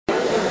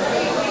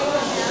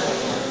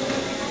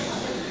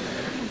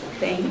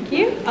Thank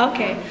you.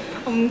 Okay.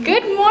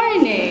 Good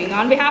morning.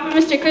 On behalf of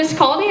Mr. Chris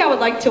Caldy, I would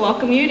like to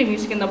welcome you to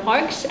Music in the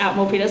Parks at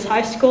Milpitas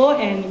High School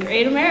in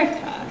Great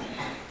America.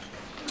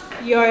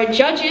 Your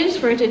judges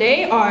for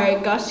today are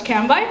Gus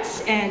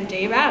Cambites and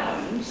Dave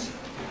Adams.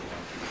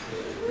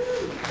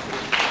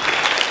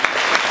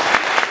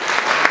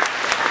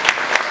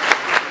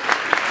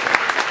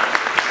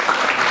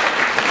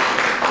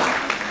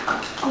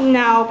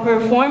 Now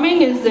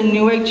performing is the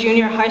Newark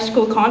Junior High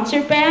School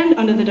Concert Band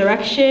under the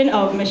direction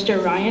of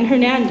Mr. Ryan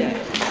Hernandez.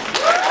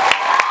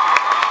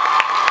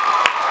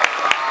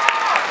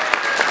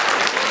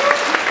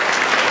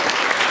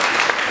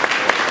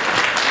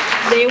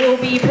 They will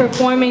be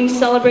performing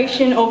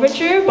Celebration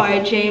Overture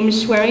by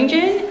James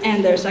Swearingen,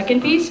 and their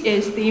second piece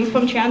is Theme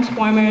from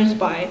Transformers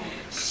by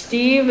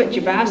Steve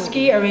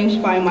Jabaski,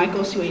 arranged by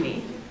Michael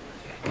Sweetie.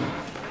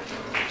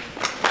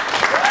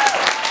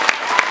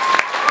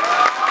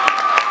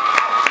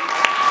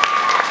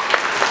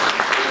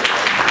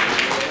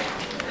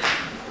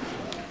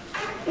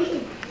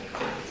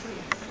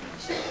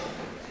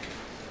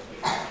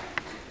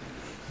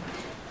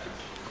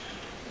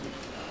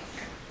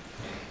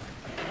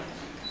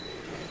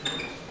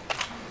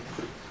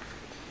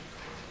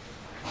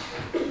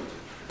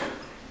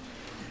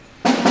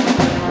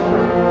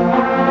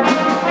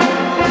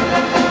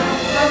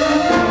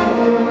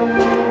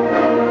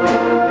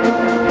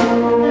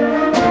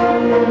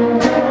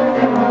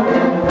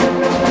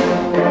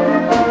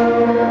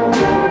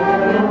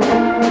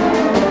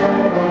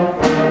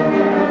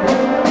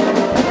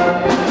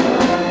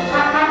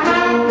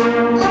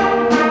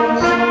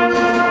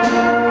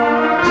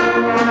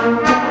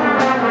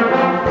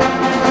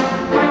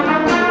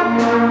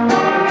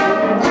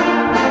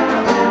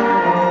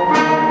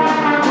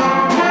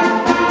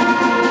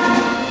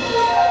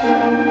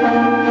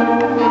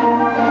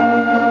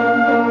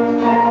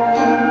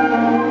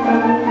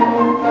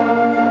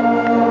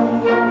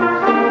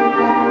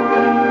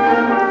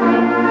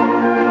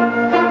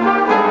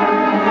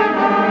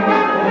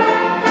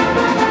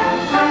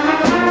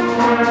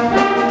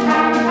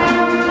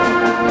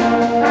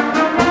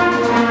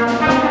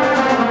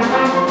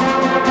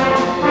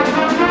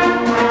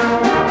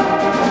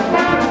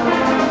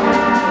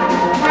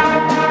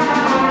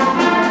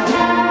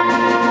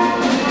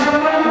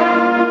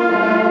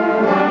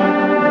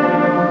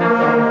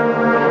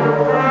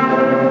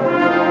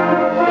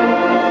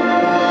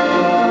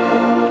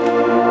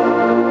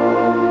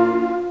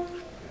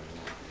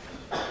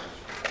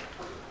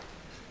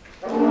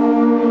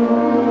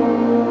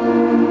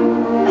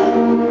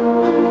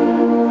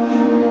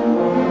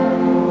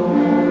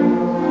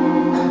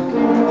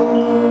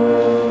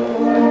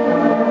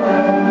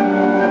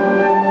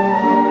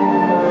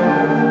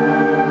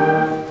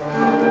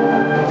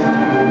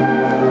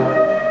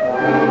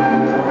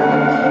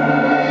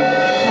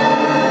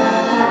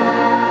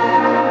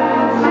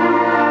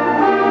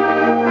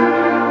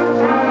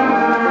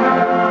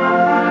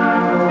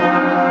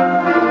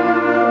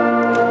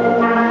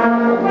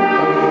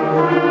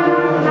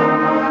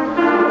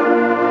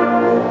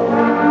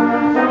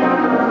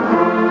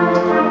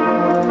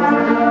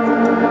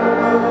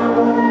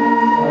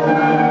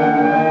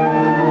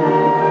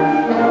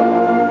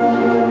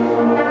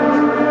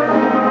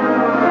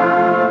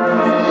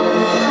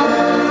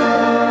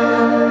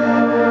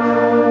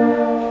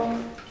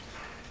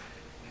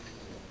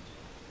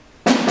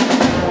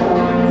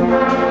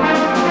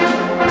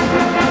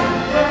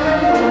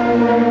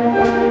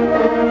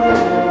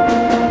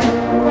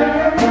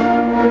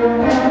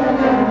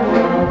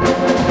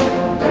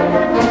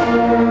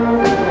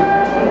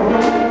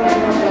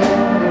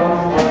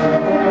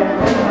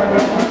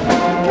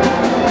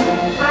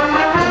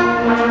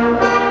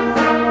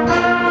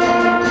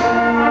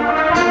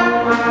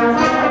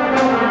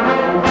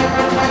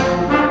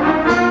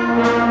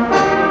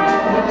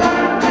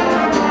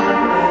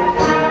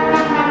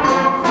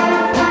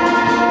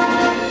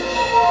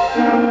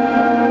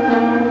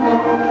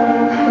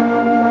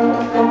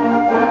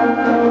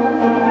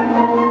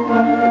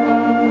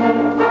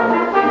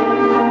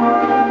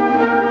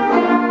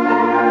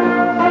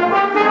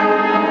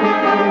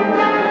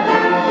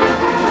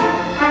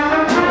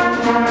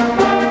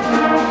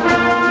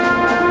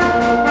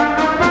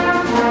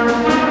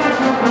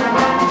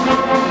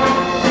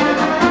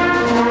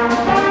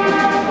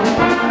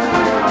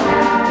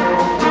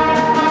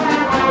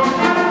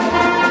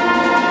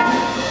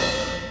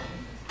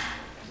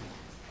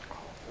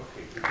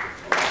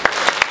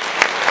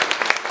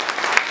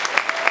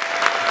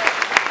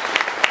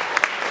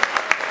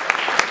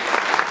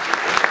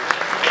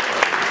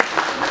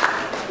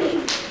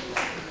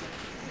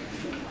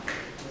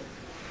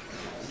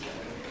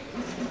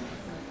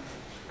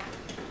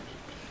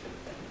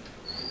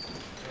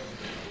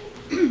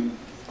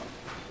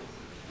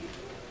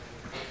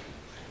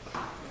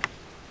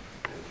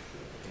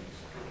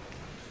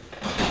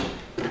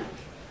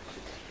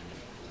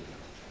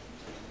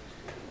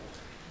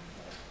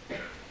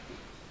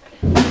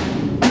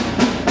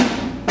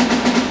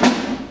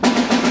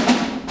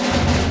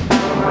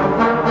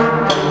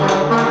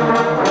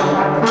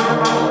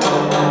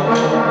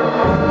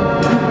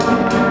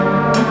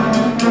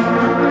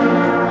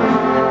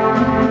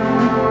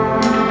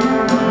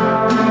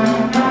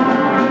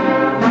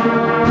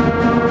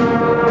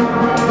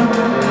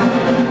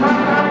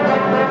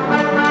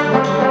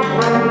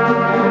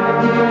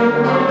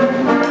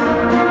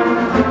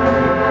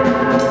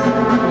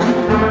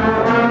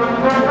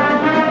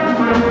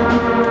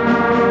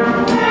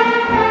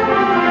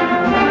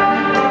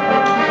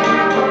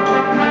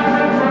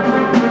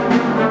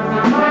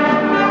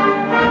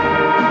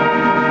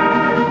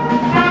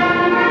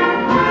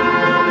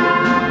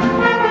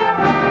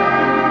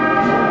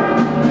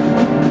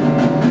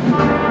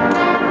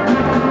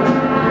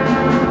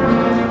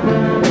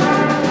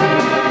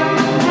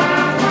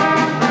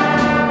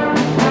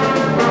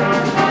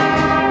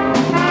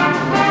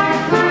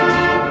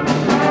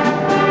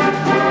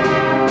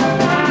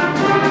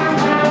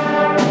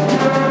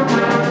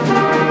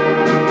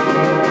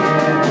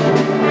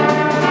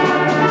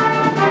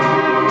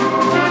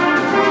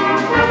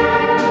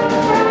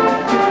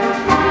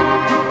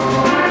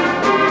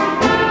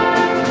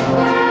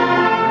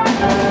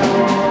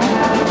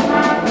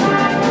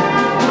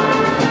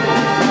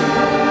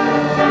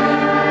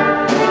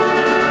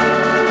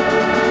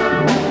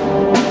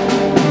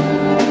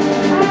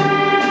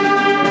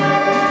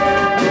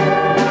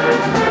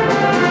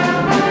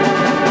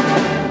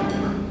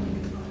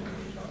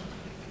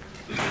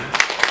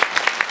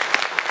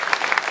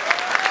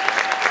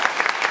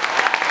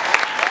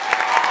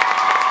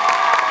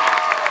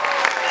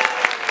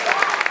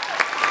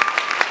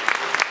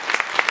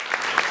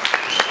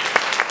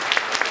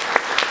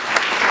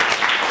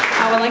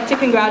 I'd like to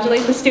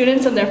congratulate the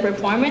students on their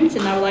performance,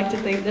 and I would like to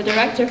thank the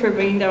director for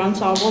bringing their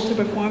ensemble to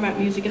perform at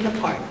Music in the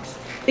Parks.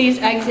 Please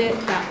exit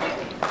that way.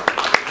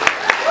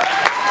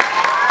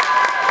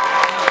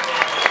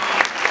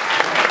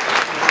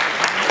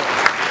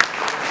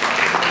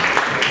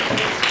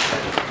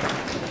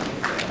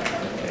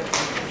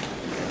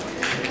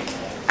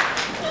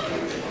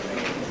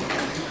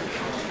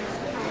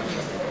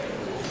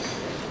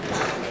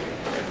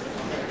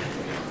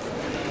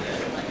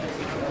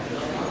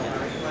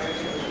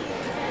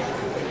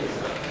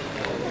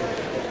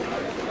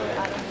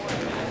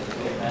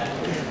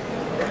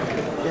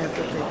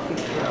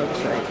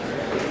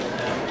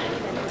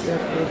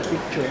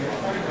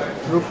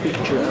 Group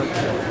picture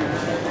outside.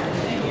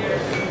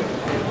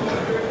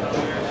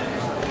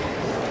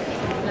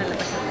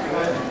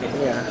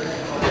 Yeah.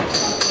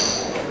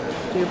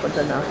 So yung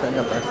punta na sa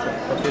labas.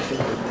 Tapos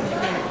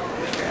yung